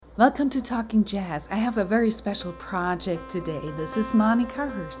Welcome to Talking Jazz. I have a very special project today. This is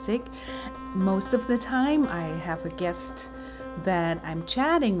Monica Hersig. Most of the time I have a guest that I'm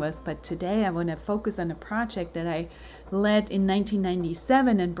chatting with, but today I want to focus on a project that I led in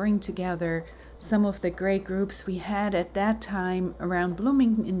 1997 and bring together some of the great groups we had at that time around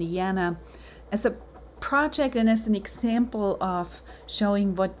Bloomington, Indiana, as a project and as an example of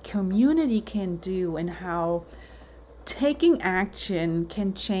showing what community can do and how taking action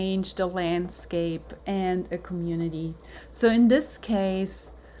can change the landscape and a community. So in this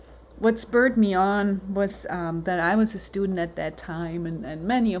case, what spurred me on was that I was a student at that time, and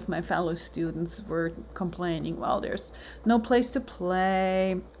many of my fellow students were complaining, well, there's no place to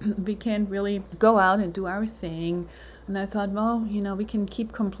play, we can't really go out and do our thing. And I thought, well, we can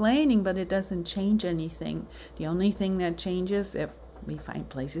keep complaining, but it doesn't change anything. The only thing that changes if we find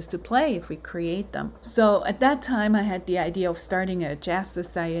places to play, if we create them. So at that time I had the idea of starting a jazz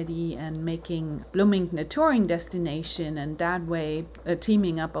society and making Bloomington a touring destination, and that way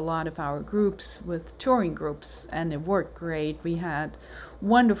teaming up a lot of our groups with touring groups, and it worked great. We had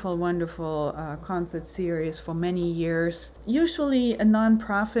wonderful concert series for many years. Usually a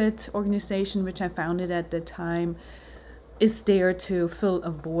non-profit organization, which I founded at the time, is there to fill a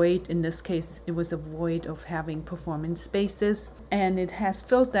void. In this case, it was a void of having performance spaces, and it has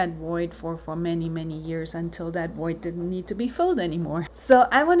filled that void for many years until that void didn't need to be filled anymore. So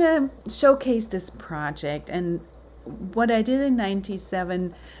I want to showcase this project, and what I did in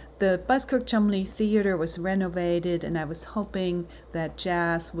 97, the Buskirk Chumley Theater was renovated, and I was hoping that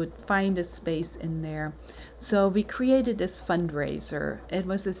jazz would find a space in there. So we created this fundraiser. It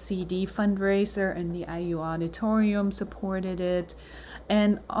was a CD fundraiser, and the IU Auditorium supported it.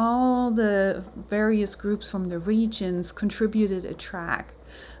 And all the various groups from the regions contributed a track.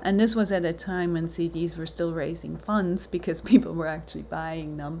 And this was at a time when CDs were still raising funds because people were actually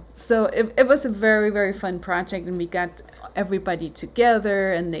buying them. So it was a very fun project, and we got everybody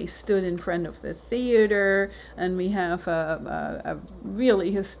together and they stood in front of the theater, and we have a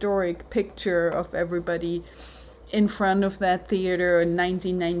really historic picture of everybody in front of that theater in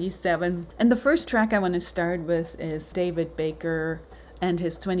 1997. And the first track I want to start with is David Baker and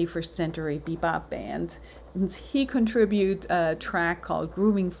his 21st Century Bebop Band. And he contributed a track called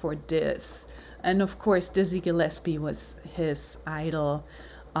Grooving for This. And of course, Dizzy Gillespie was his idol.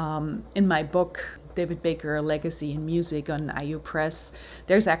 In my book, David Baker, A Legacy in Music on IU Press,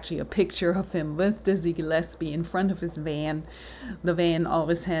 there's actually a picture of him with Dizzy Gillespie in front of his van. The van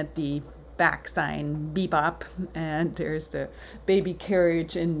always had the back sign Bebop, and there's the baby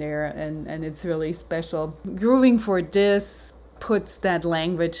carriage in there, and it's really special. Grooving for This puts that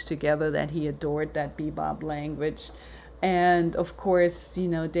language together that he adored, that bebop language. And of course,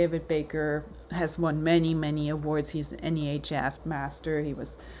 David Baker has won many awards. He's an NEA Jazz Master. He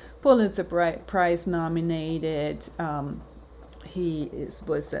was Pulitzer Prize nominated. He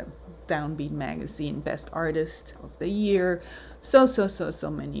was a Downbeat Magazine Best Artist of the Year. So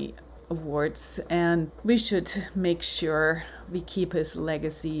many awards, and we should make sure we keep his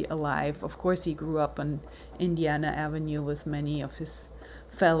legacy alive. Of course, he grew up on Indiana Avenue with many of his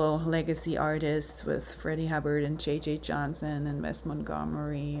fellow legacy artists, with Freddie Hubbard and J.J. Johnson and Wes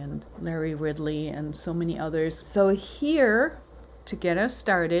Montgomery and Larry Ridley and so many others. So here, to get us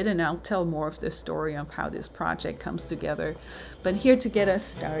started, and I'll tell more of the story of how this project comes together, but here to get us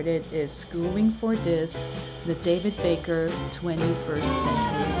started is Grooving for This, the David Baker 21st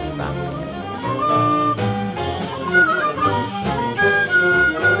Century Bebop Band.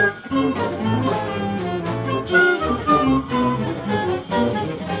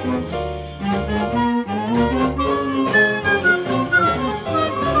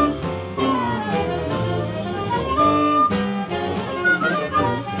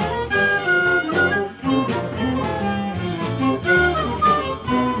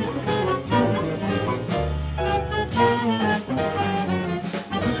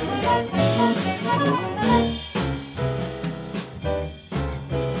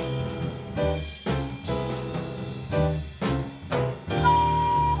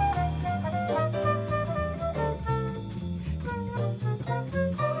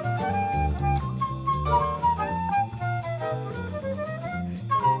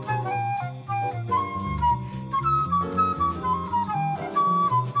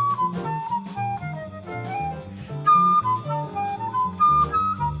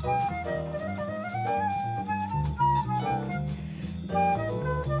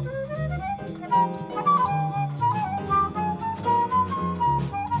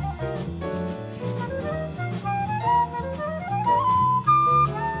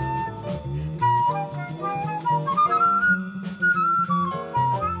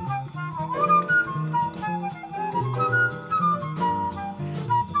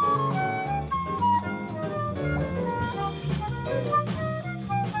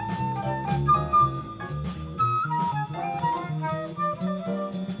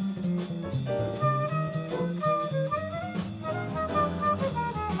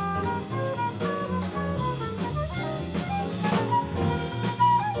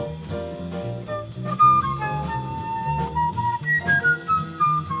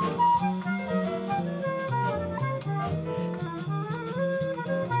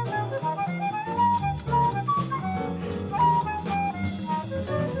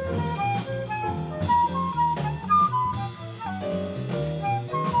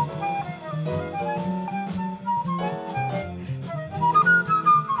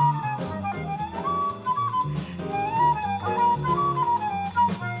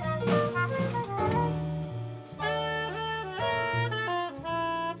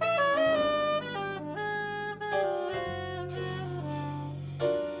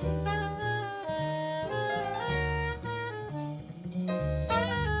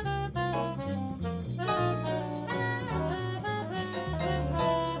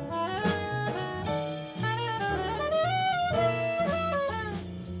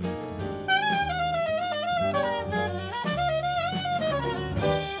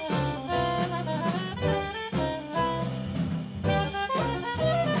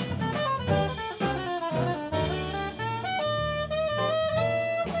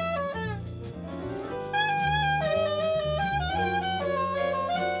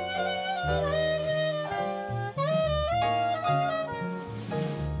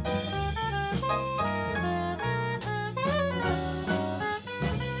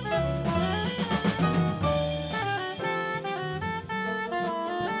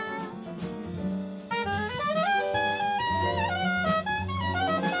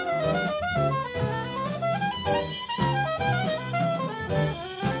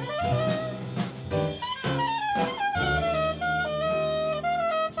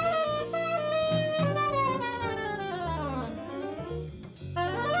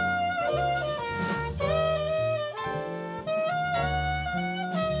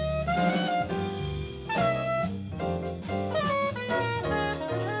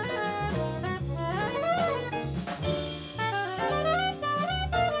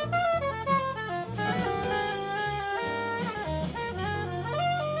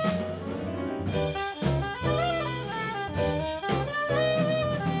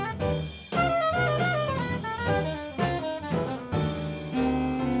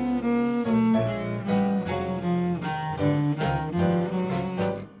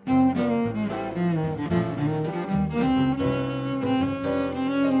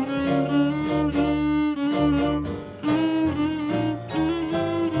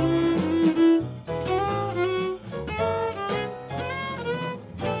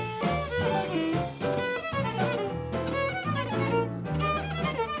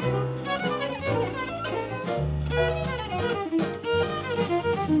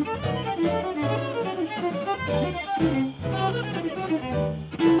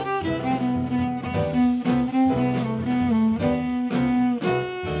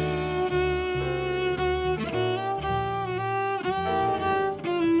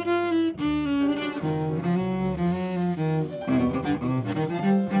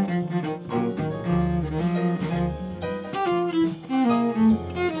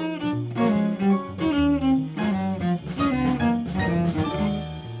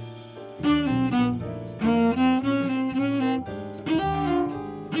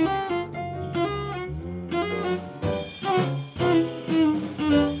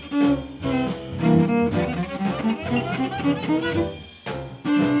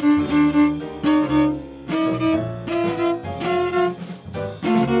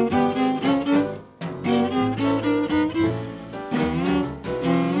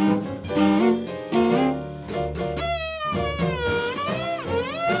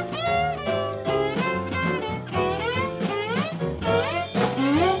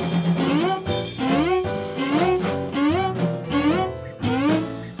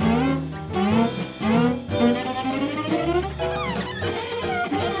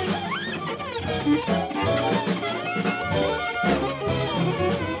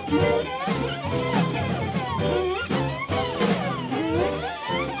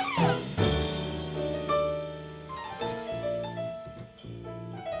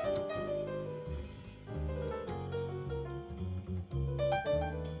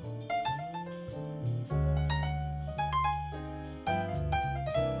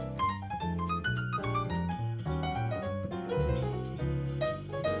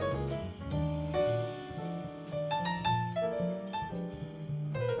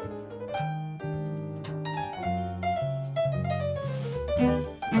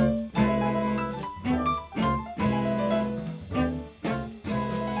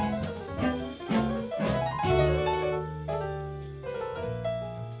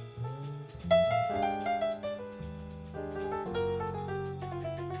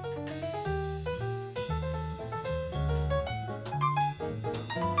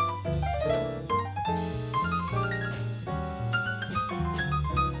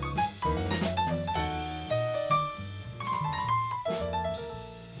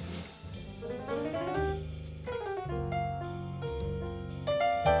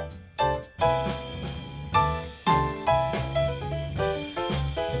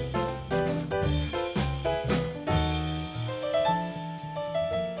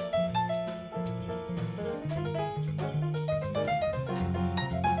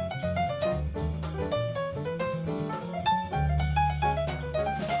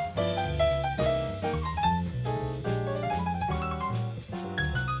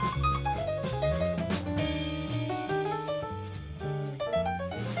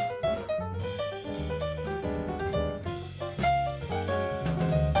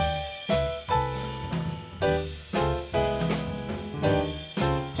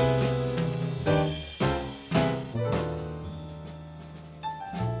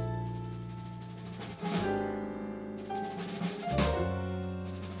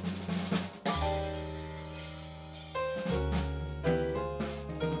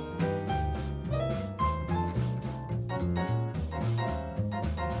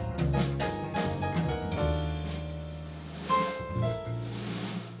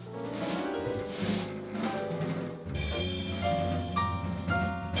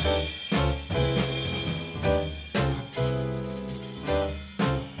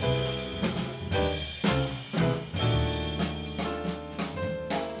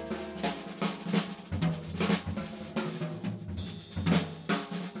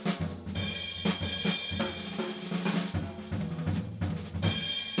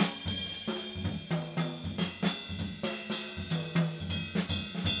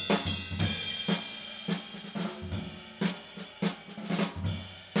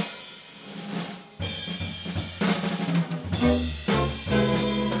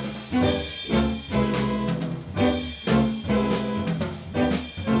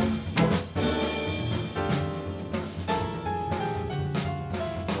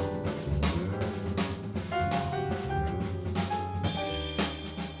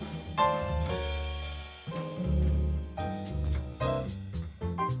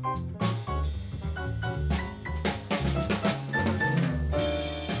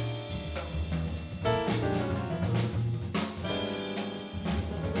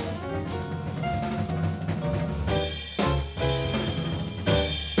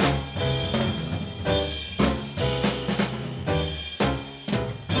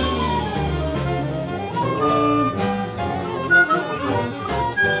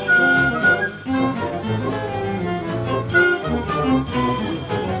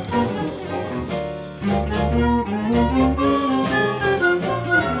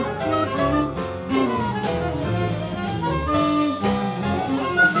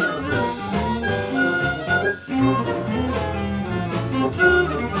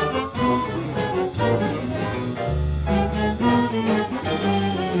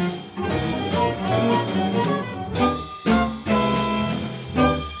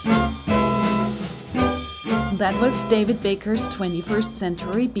 That was David Baker's 21st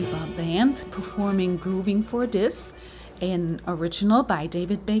Century Bebop Band performing Grooving for This, an original by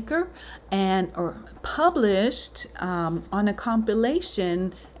David Baker and published on a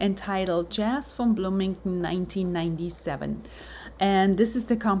compilation entitled Jazz from Bloomington 1997. And this is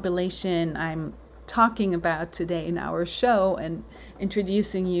the compilation I'm talking about today in our show and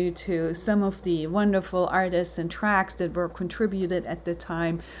introducing you to some of the wonderful artists and tracks that were contributed at the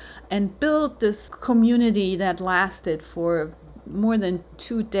time and built this community that lasted for more than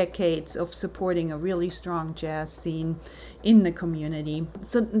 2 decades of supporting a really strong jazz scene in the community.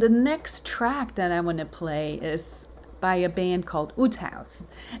 So the next track that I want to play is by a band called Uthaus.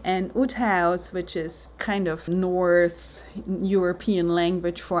 And Uthaus, which is kind of North European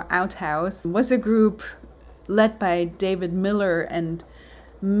language for outhouse, was a group led by David Miller and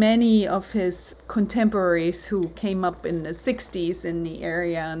many of his contemporaries who came up in the 60s in the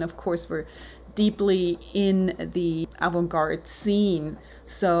area and of course were deeply in the avant-garde scene.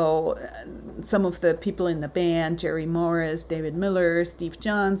 So some of the people in the band, Jerry Morris, David Miller, Steve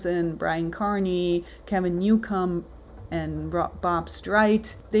Johnson, Brian Carney, Kevin Newcomb, and Bob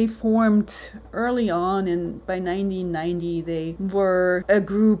Strite, they formed early on, and by 1990 they were a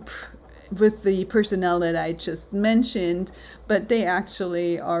group with the personnel that I just mentioned, but they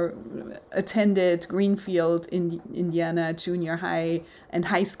actually attended Greenfield in Indiana junior high and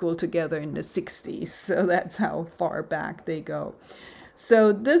high school together in the 60s. So that's how far back they go.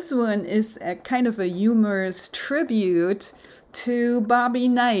 So this one is a kind of a humorous tribute to Bobby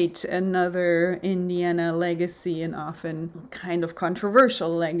Knight, another Indiana legacy and often kind of controversial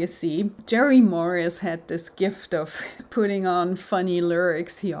legacy. Jerry Morris had this gift of putting on funny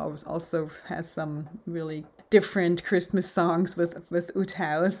lyrics. He also has some really different Christmas songs with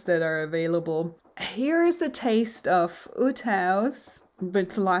Uthaus that are available. Here's a taste of Uthaus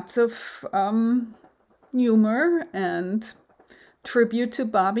with lots of humor and tribute to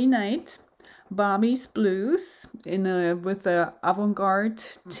Bobby Knight. Bobby's Blues with a avant-garde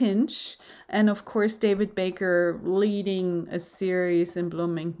tinge, and of course David Baker leading a series in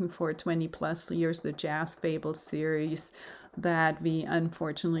Bloomington for 20 plus years, the Jazz Fable series that we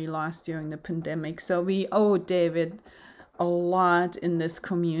unfortunately lost during the pandemic. So we owe David a lot in this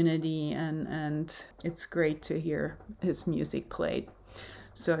community, and it's great to hear his music played.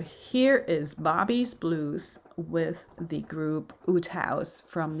 So here is Bobby's Blues with the group Uthaus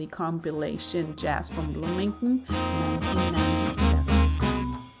from the compilation Jazz from Bloomington, 1997.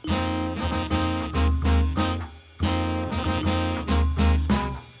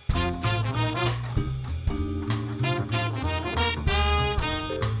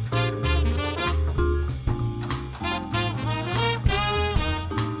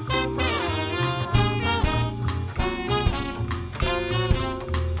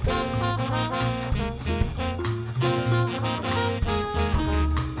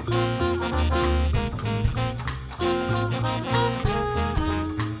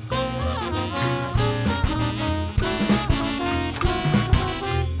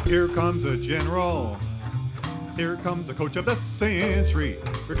 Here comes a general. Here comes a coach of the century.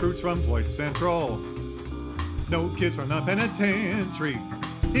 Recruits from Floyd Central. No kids from the penitentiary.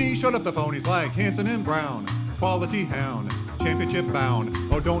 He showed up the phonies like Hanson and Brown. Quality hound, championship bound.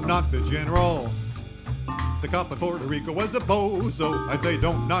 Oh, don't knock the general. The cop in Puerto Rico was a bozo. I'd say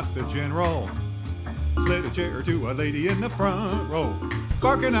don't knock the general. Slid a chair to a lady in the front row.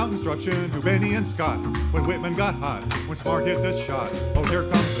 Barking out instruction to Benny and Scott. When Whitman got hot, when Smart hit this shot. Oh, here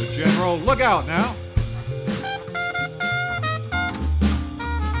comes the general. Look out now.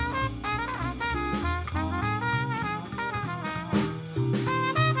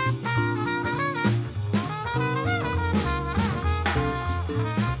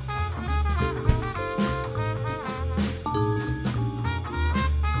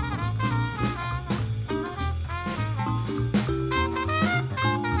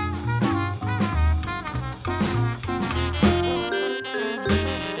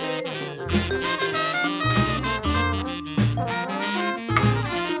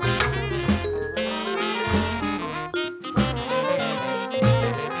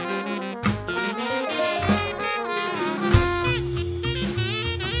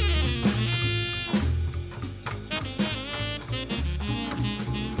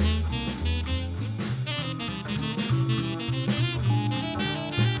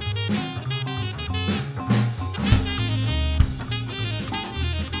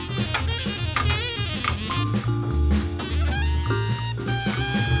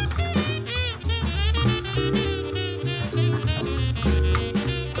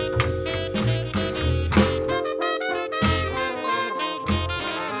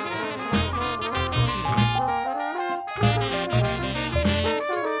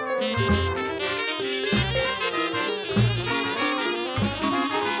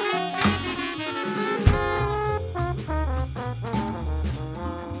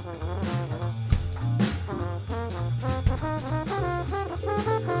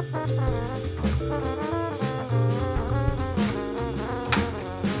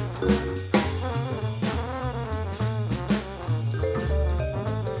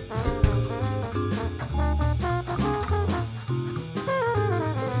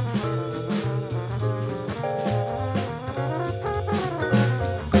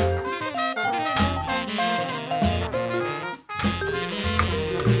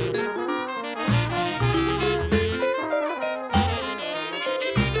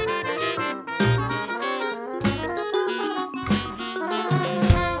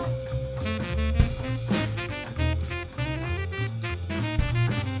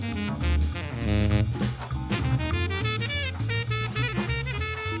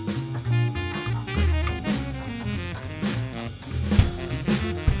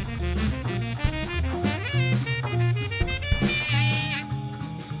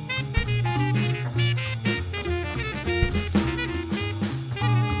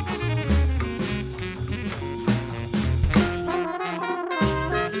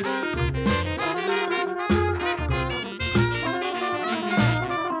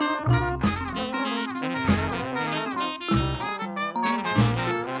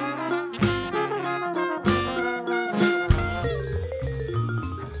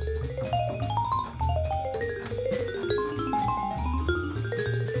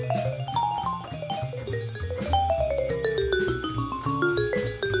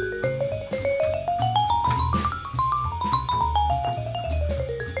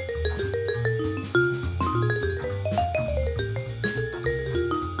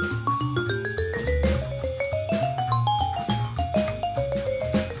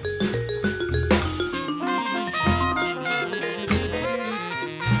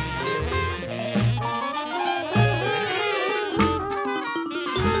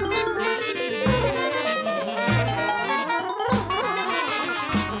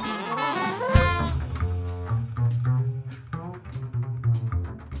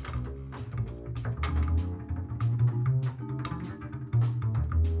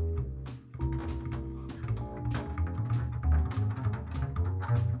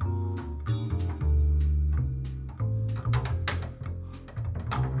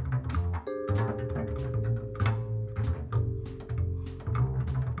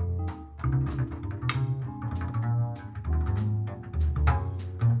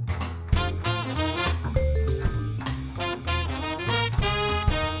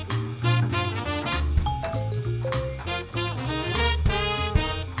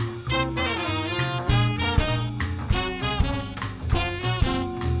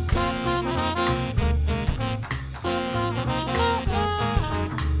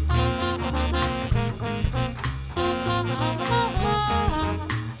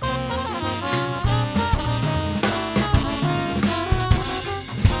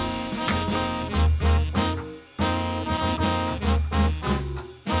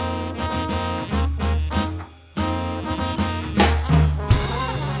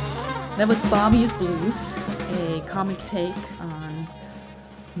 That was Bobby's Blues, a comic take on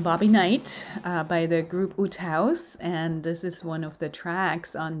Bobby Knight by the group Uthaus, and this is one of the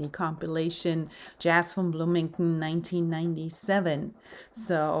tracks on the compilation Jazz from Bloomington 1997.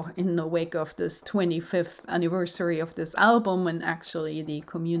 So in the wake of this 25th anniversary of this album, and actually the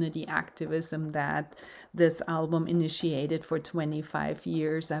community activism that this album initiated for 25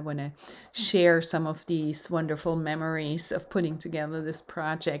 years, I want to share some of these wonderful memories of putting together this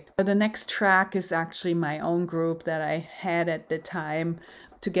project. The next track is actually my own group that I had at the time,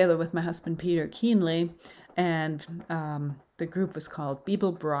 together with my husband Peter Keenley, and the group was called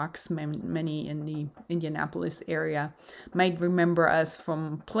Bibelbrox. Many in the Indianapolis area might remember us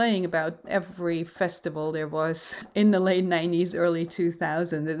from playing about every festival there was in the late 90s, early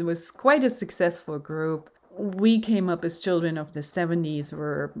 2000s. It was quite a successful group. We came up as children of the 70s,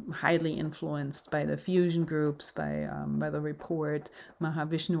 were highly influenced by the fusion groups, by Weather Report,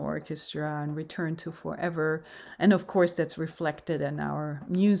 Mahavishnu Orchestra, and Return to Forever. And of course, that's reflected in our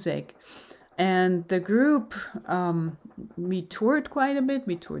music. And the group, we toured quite a bit.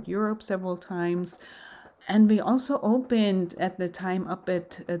 We toured Europe several times. And we also opened at the time up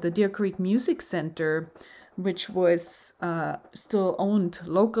at the Deer Creek Music Center, which was still owned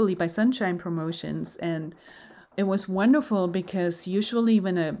locally by Sunshine Promotions. And it was wonderful because usually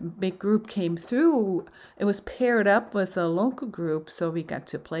when a big group came through, it was paired up with a local group. So we got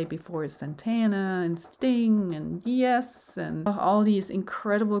to play before Santana and Sting and Yes and all these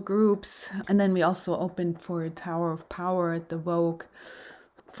incredible groups. And then we also opened for Tower of Power at the Vogue.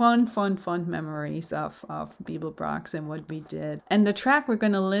 Fun memories of Bibelbrox and what we did. And the track we're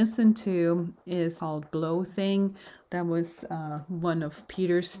going to listen to is called Blow Thing. That was one of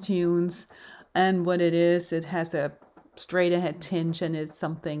Peter's tunes. And what it is, it has a straight ahead tinge, and it's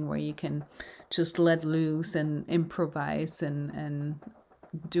something where you can just let loose and improvise and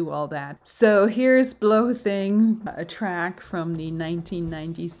do all that. So here's Blow Thing, a track from the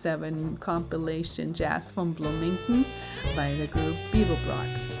 1997 compilation Jazz from Bloomington by the group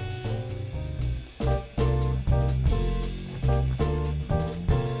Bibelbrox.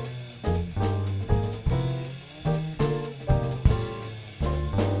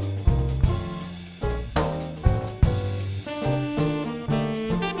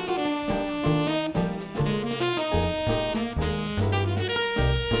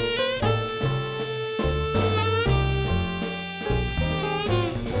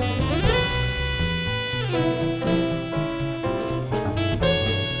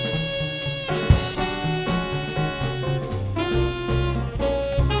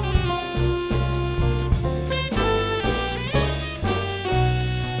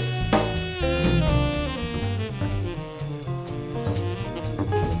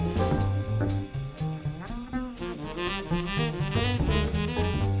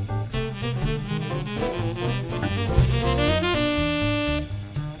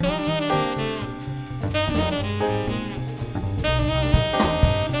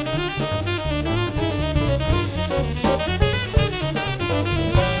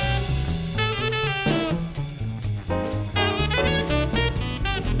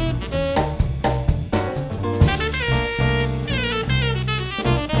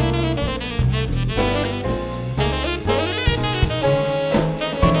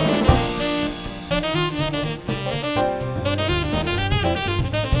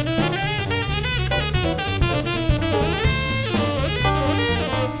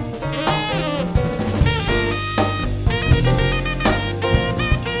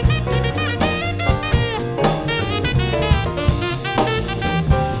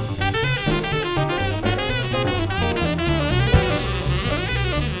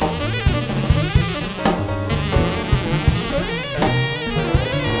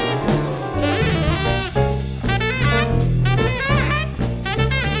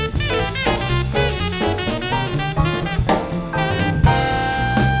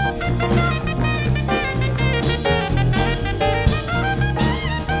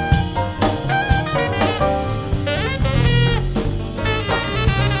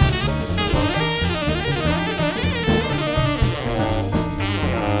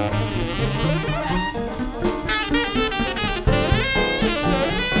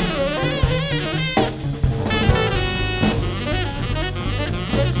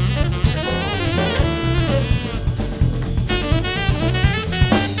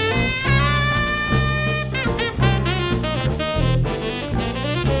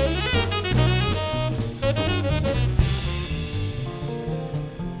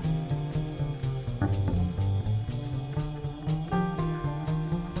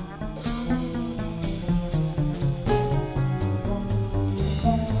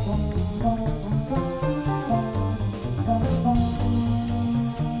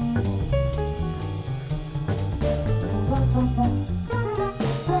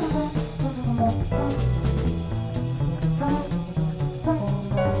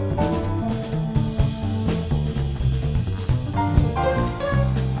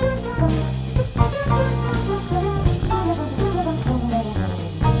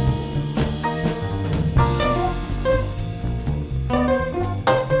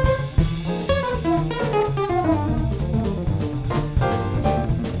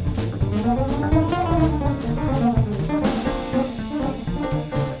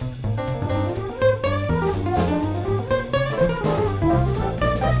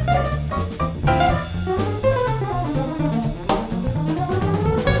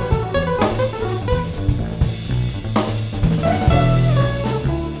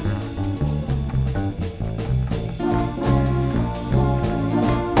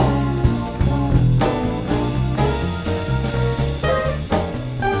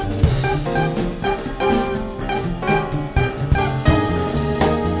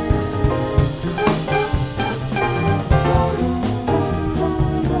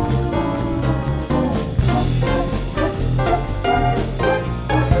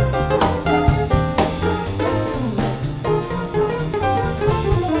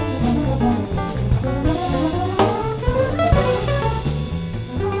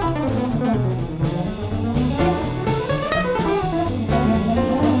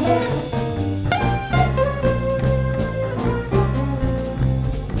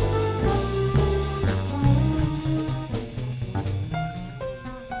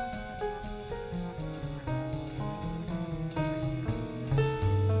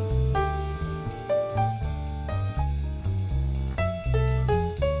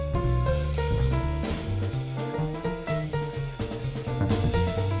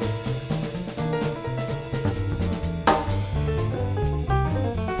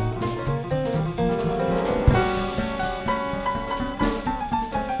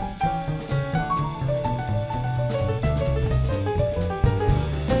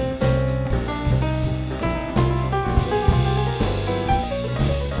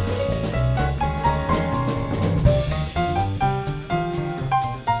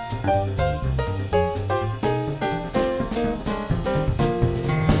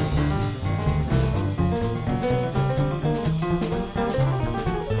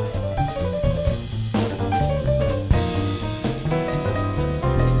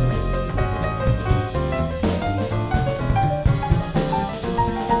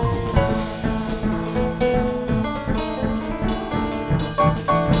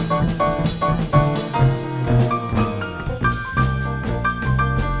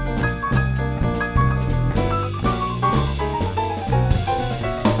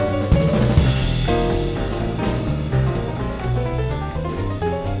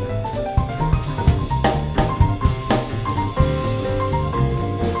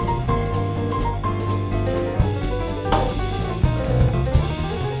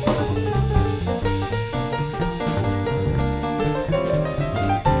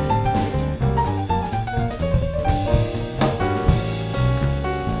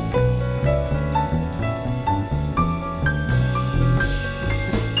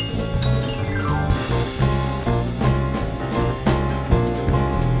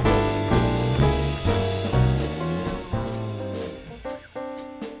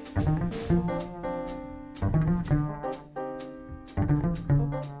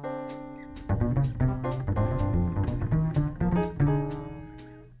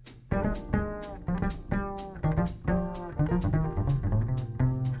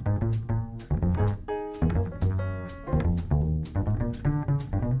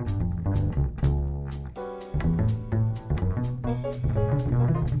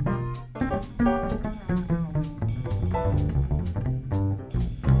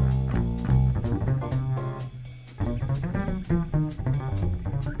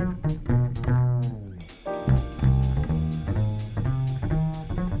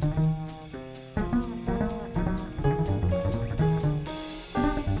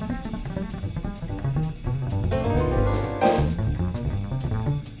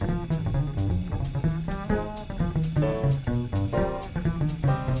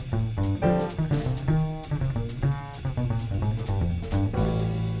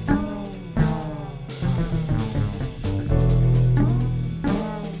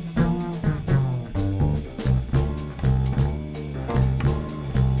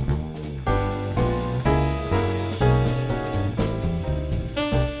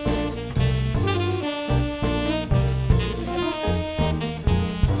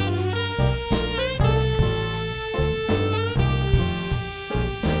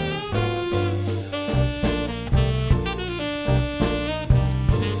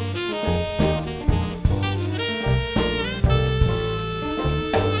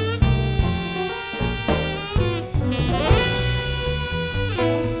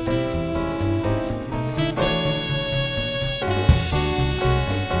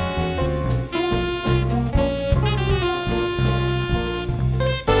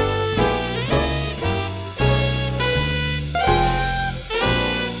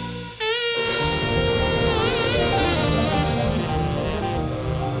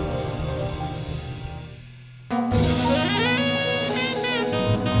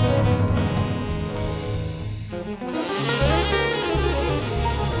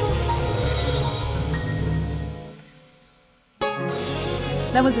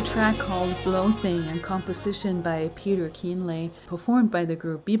 That was a track called Blow Thing, and composition by Peter Kienle, performed by the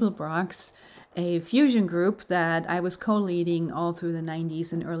group Bibelbrox, a fusion group that I was co-leading all through the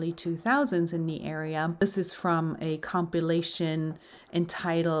 90s and early 2000s in the area. This is from a compilation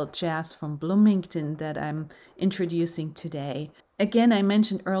entitled Jazz from Bloomington that I'm introducing today. Again, I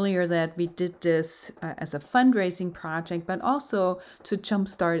mentioned earlier that we did this as a fundraising project, but also to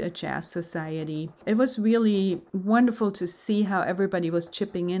jumpstart a jazz society. It was really wonderful to see how everybody was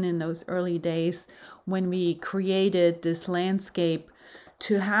chipping in those early days when we created this landscape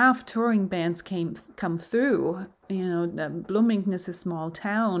to have touring bands come through. Bloomington is a small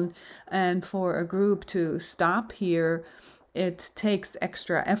town, and for a group to stop here, it takes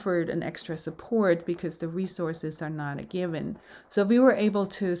extra effort and extra support because the resources are not a given. So we were able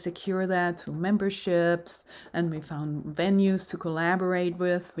to secure that through memberships, and we found venues to collaborate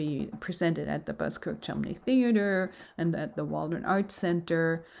with. We presented at the Buskirk Chumley Theater and at the Waldron Arts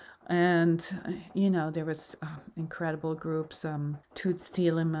Center. And, there was incredible groups, Toots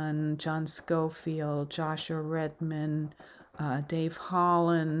Thielemann, John Schofield, Joshua Redman, Dave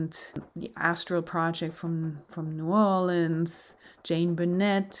Holland, the Astral Project from New Orleans, Jane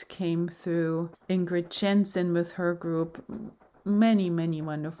Burnett came through, Ingrid Jensen with her group, many, many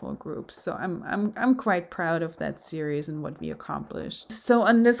wonderful groups. So I'm quite proud of that series and what we accomplished. So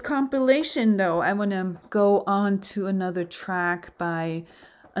on this compilation, though, I want to go on to another track by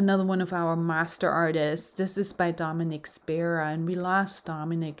another one of our master artists. This is by Dominic Spera, and we lost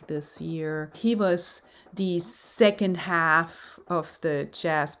Dominic this year. He was the second half of the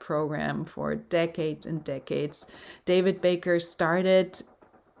jazz program for decades and decades. David Baker started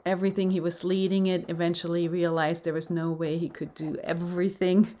everything. He was leading it, eventually realized there was no way he could do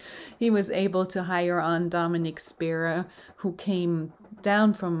everything. He was able to hire on Dominic Spera, who came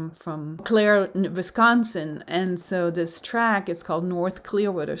down from Clare, Wisconsin. And so this track is called North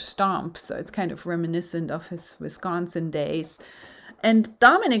Clearwater Stomp. So it's kind of reminiscent of his Wisconsin days. And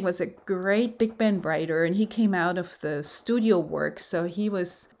Dominic was a great big band writer, and he came out of the studio work. So he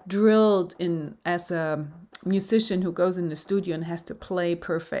was drilled in as a musician who goes in the studio and has to play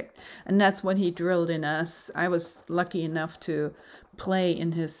perfect. And that's what he drilled in us. I was lucky enough to play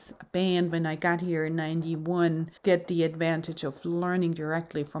in his band when I got here in 91, get the advantage of learning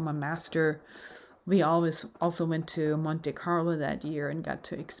directly from a master. We always also went to Monte Carlo that year and got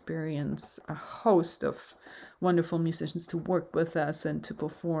to experience a host of wonderful musicians to work with us and to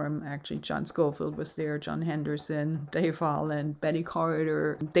perform. Actually, John Schofield was there, John Henderson, Dave Holland, Betty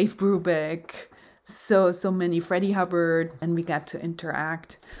Carter, Dave Brubeck, so many, Freddie Hubbard, and we got to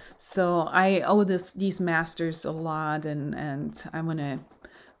interact. So I owe these masters a lot, and I want to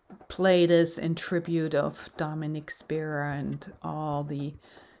play this in tribute of Dominic Spera and all the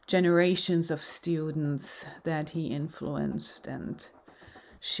generations of students that he influenced and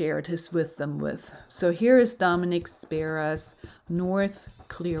shared his wisdom with. So here is Dominic Spera's North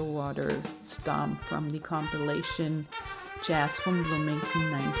Clearwater Stomp from the compilation Jazz from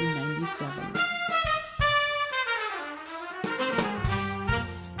Bloomington 1997.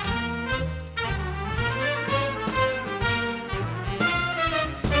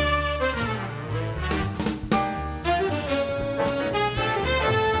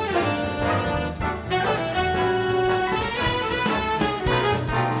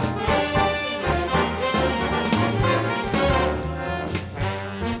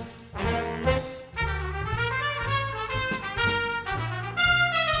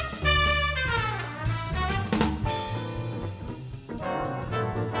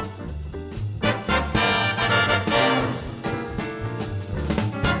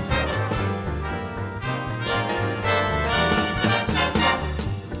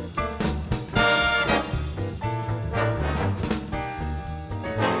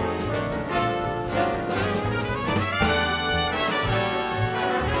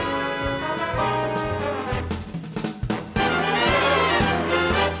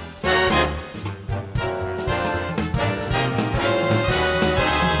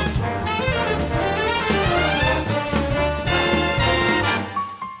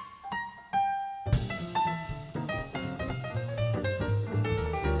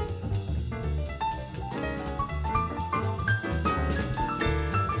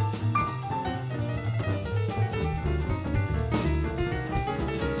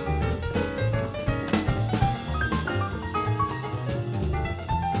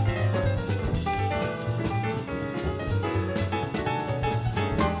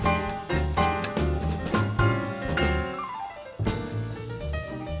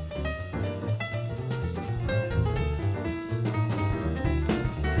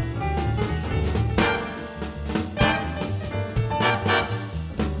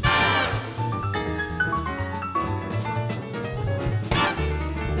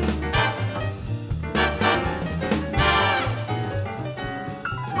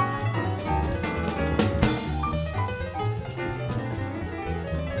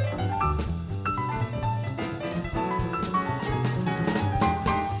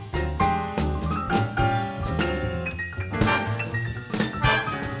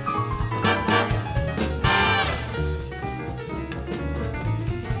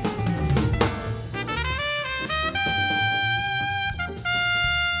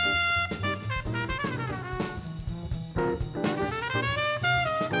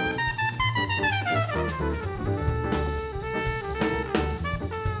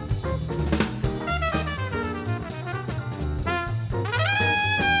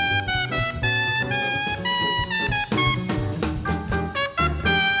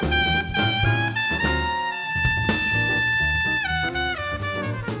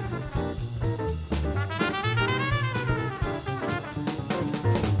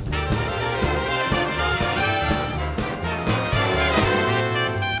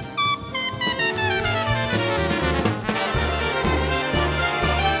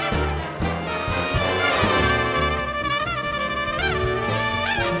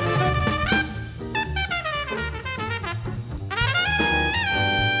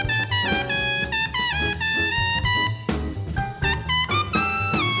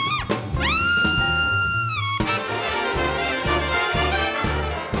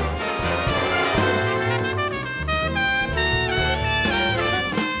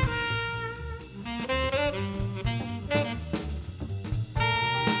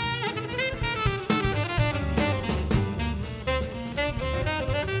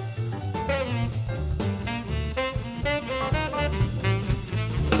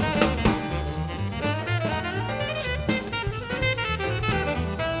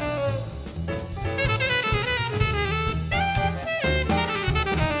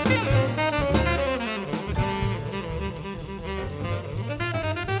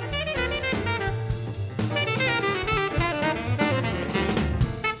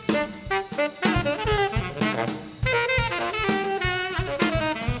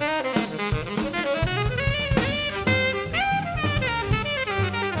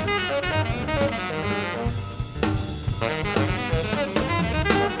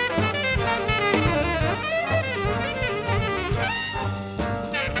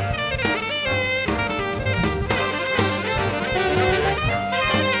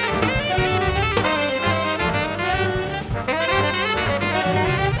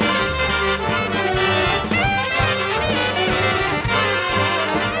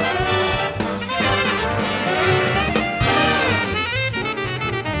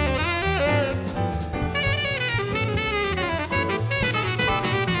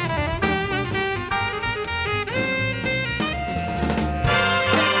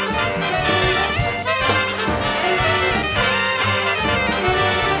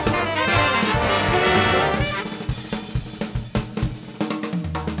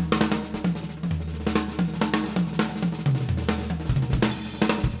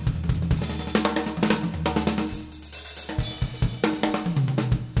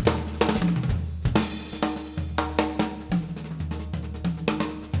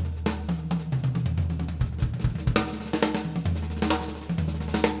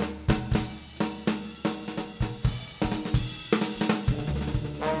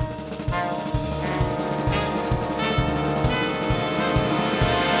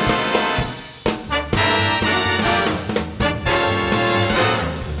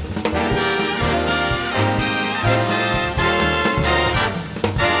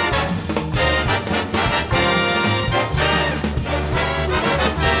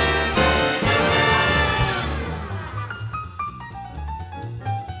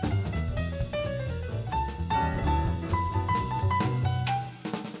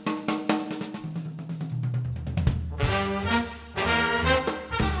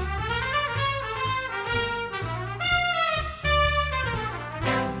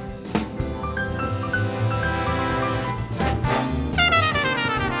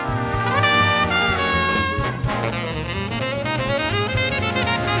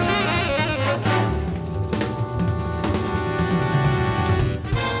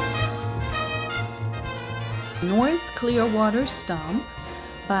 North Clearwater Stomp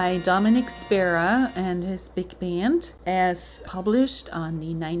by Dominic Spera and his big band, as published on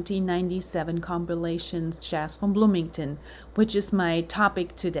the 1997 compilations Jazz from Bloomington, which is my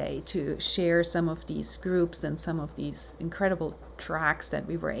topic today, to share some of these groups and some of these incredible tracks that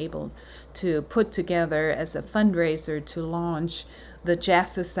we were able to put together as a fundraiser to launch the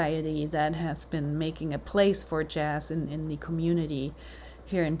Jazz Society that has been making a place for jazz in the community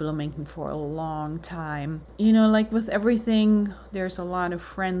here in Bloomington for a long time. You know, like with everything, there's a lot of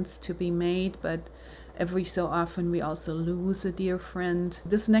friends to be made, but every so often we also lose a dear friend.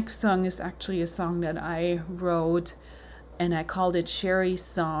 This next song is actually a song that I wrote, and I called it Sherry's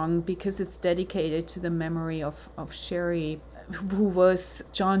Song because it's dedicated to the memory of Sherry, who was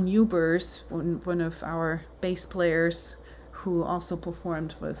John Huber's, one of our bass players, who also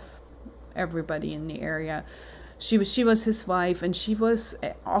performed with everybody in the area. She was his wife, and she was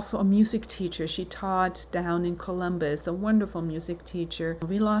also a music teacher. She taught down in Columbus, a wonderful music teacher.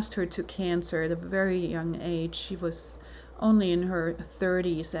 We lost her to cancer at a very young age. She was only in her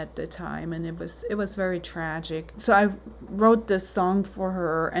 30s at the time, and it was very tragic. So I wrote this song for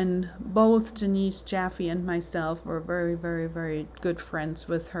her, and both Janice Jaffe and myself were very, very, very good friends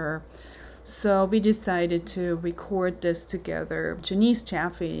with her. So we decided to record this together. Janice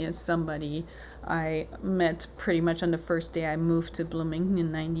Jaffe is somebody I met pretty much on the first day I moved to Bloomington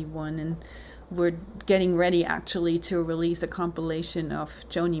in 91, and we're getting ready actually to release a compilation of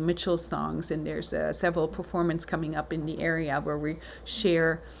Joni Mitchell songs, and there's several performances coming up in the area where we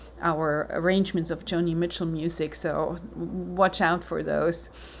share our arrangements of Joni Mitchell music, so watch out for those,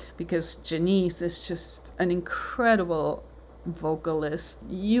 because Janice is just an incredible vocalist,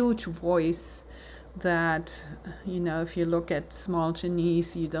 huge voice that, you know, if you look at small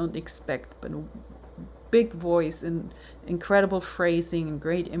Janice, you don't expect, but a big voice and incredible phrasing and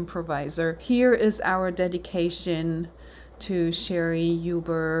great improviser. Here is our dedication to Sherry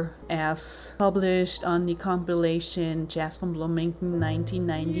Huber, as published on the compilation Jazz from Bloomington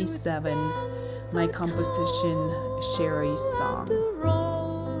 1997, my composition Sherry's Song.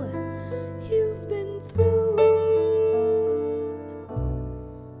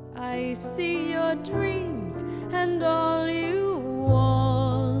 I see your dreams and all you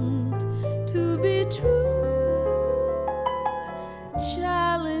want to be true,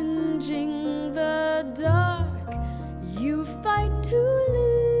 challenging the dark, you fight to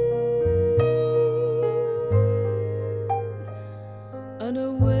live,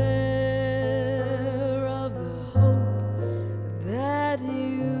 unaware of the hope that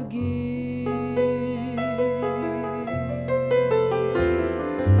you give.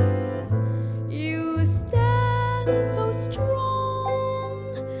 So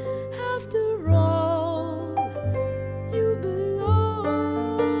strong, after all, you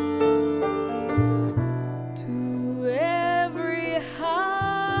belong to every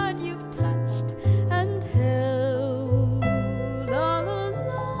heart you've touched and held all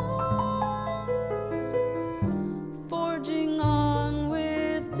along, forging on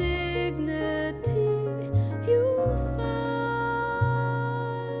with dignity.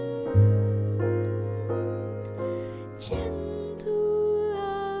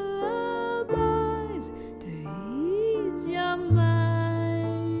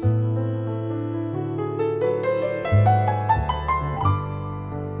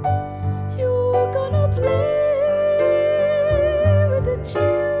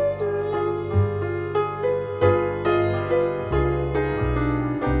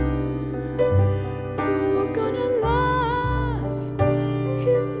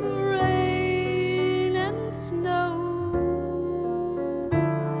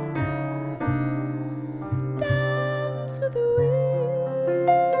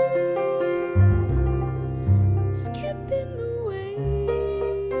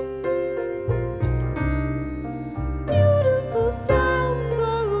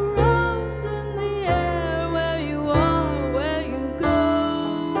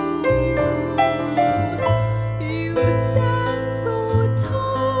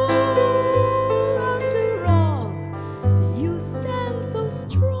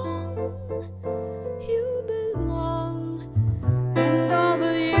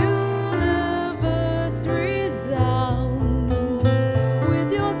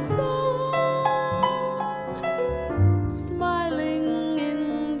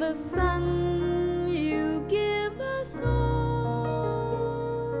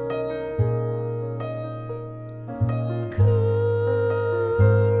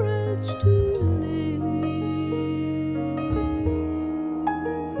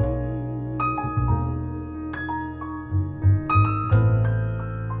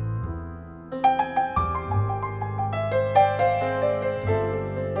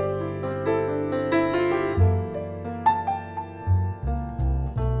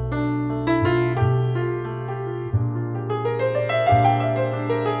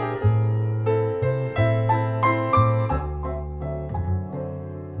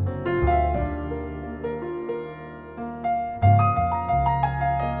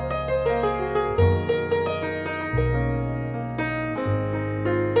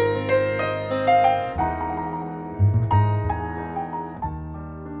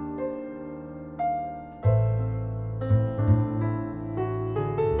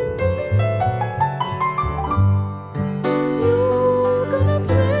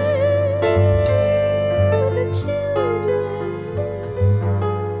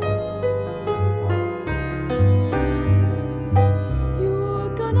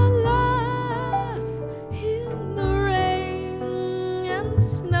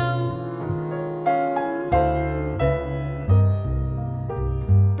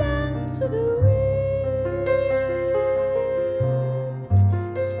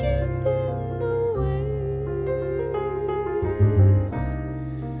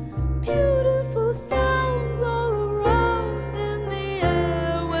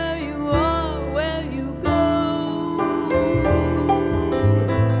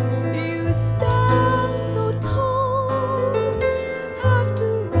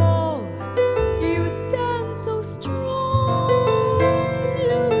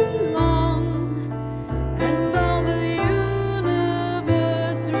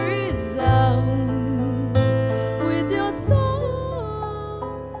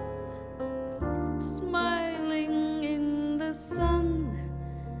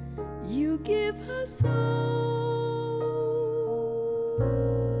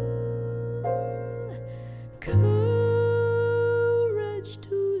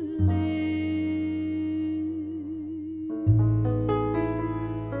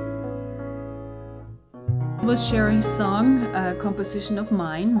 was Sherry's song, a composition of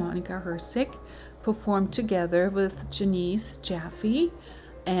mine, Monica Hersig, performed together with Janice Jaffe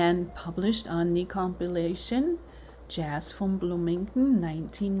and published on the compilation Jazz from Bloomington,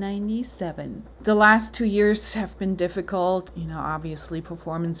 1997. The last 2 years have been difficult. Obviously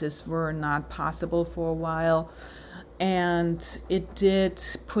performances were not possible for a while. And it did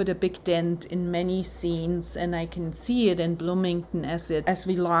put a big dent in many scenes, and I can see it in Bloomington as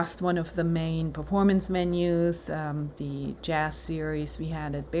we lost one of the main performance venues, the jazz series we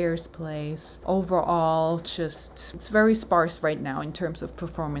had at Bear's Place. Overall, it's very sparse right now in terms of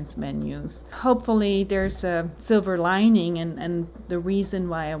performance venues. Hopefully there's a silver lining, and the reason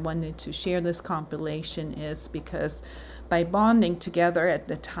why I wanted to share this compilation is because by bonding together at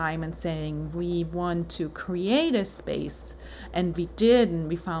the time and saying we want to create a space, and we did, and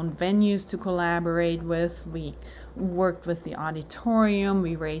we found venues to collaborate with. We worked with the auditorium,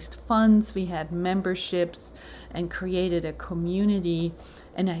 we raised funds, we had memberships, and created a community.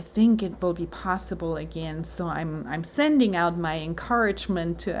 And I think it will be possible again. So I'm sending out my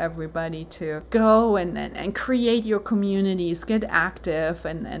encouragement to everybody to go and create your communities, get active,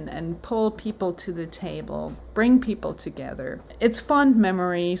 and pull people to the table, bring people together. It's fond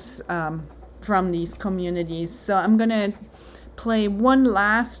memories from these communities. So I'm going to play one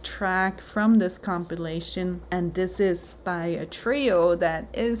last track from this compilation, and this is by a trio that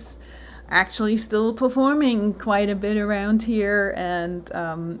is actually still performing quite a bit around here, and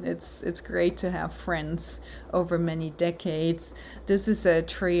it's great to have friends over many decades. This is a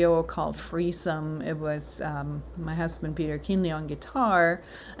trio called Freesome. It was my husband Peter Kinley on guitar,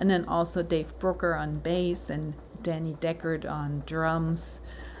 and then also Dave Brooker on bass and Danny Deckard on drums.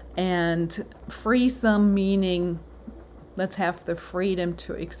 And Freesome meaning let's have the freedom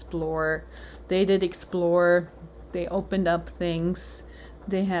to explore. They did explore, they opened up things.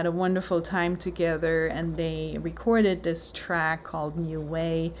 They had a wonderful time together, and they recorded this track called New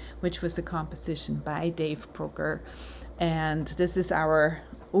Way, which was a composition by Dave Brooker. And this is our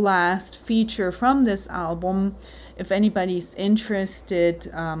last feature from this album. If anybody's interested,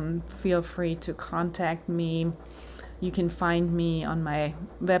 feel free to contact me. You can find me on my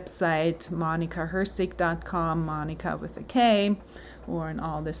website, monicahersig.com, Monica with a K, or on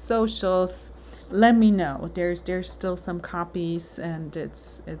all the socials. Let me know. There's still some copies, and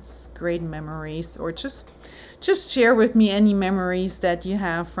it's great memories. Or just share with me any memories that you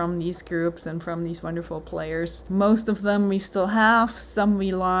have from these groups and from these wonderful players. Most of them we still have. Some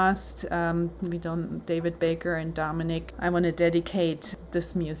we lost. We don't. David Baker and Dominic. I want to dedicate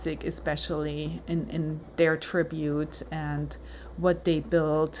this music especially in their tribute and what they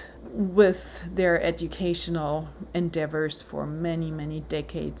built with their educational endeavors for many, many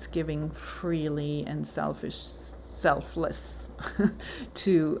decades, giving freely and selfless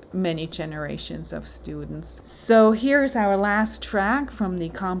to many generations of students. So here's our last track from the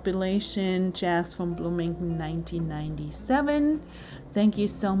compilation Jazz from Bloomington 1997. Thank you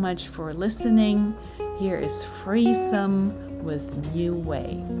so much for listening. Here is Freesome with New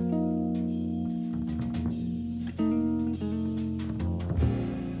Way.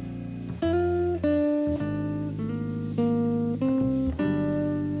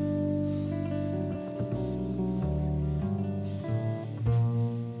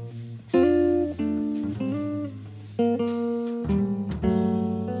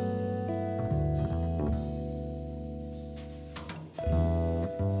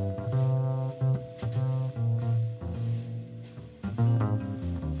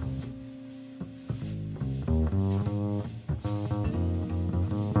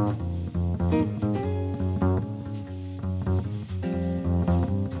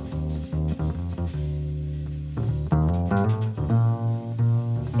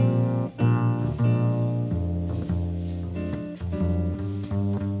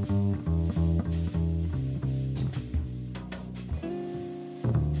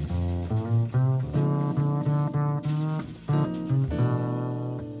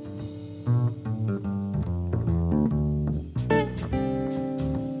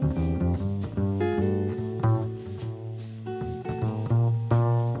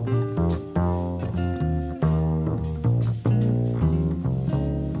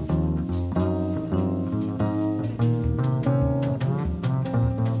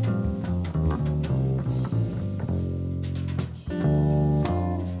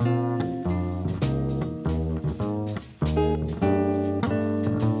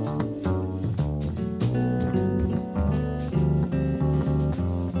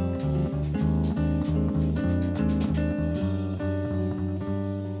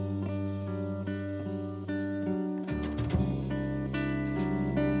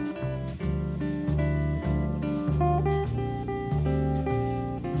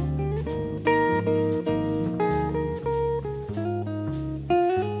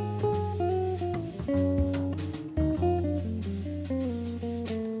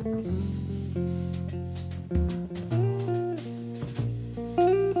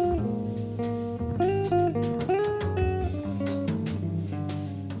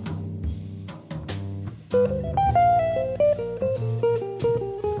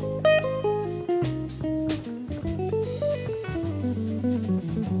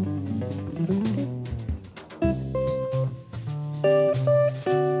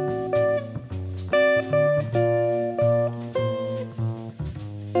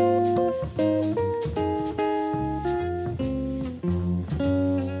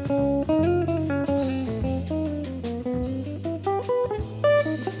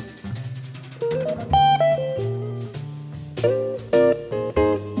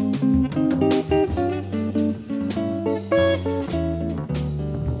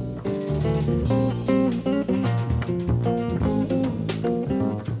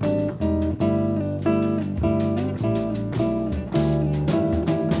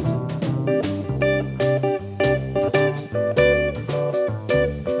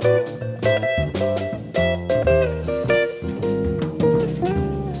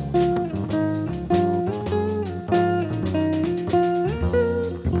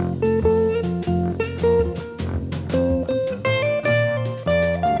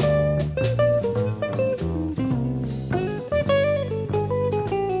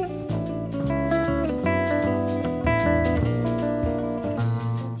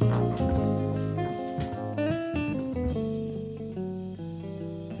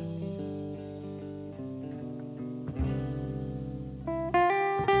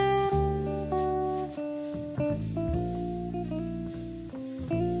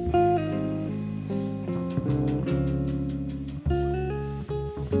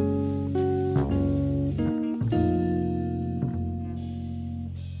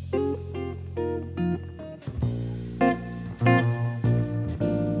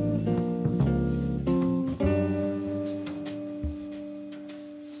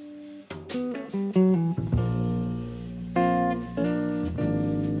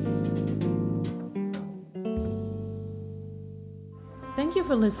 Thank you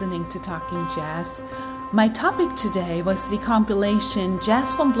for listening to Talking Jazz. My topic today was the compilation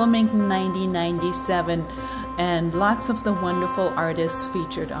Jazz from Bloomington 1997, and lots of the wonderful artists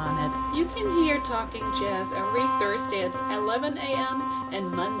featured on it. You can hear Talking Jazz every Thursday at 11 a.m. and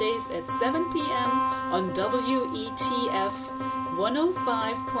Mondays at 7 p.m. on WETF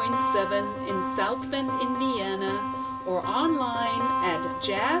 105.7 in South Bend, Indiana, or online at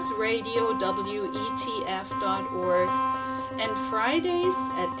jazzradiowetf.org, and Fridays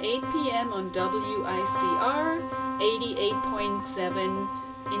at 8 p.m. on WICR 88.7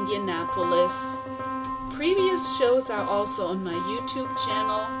 Indianapolis. Previous shows are also on my YouTube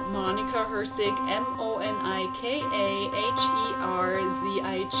channel, Monica Herzig,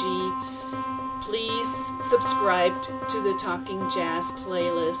 MonikaHerzig. Please subscribe to the Talking Jazz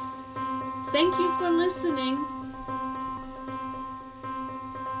playlist. Thank you for listening.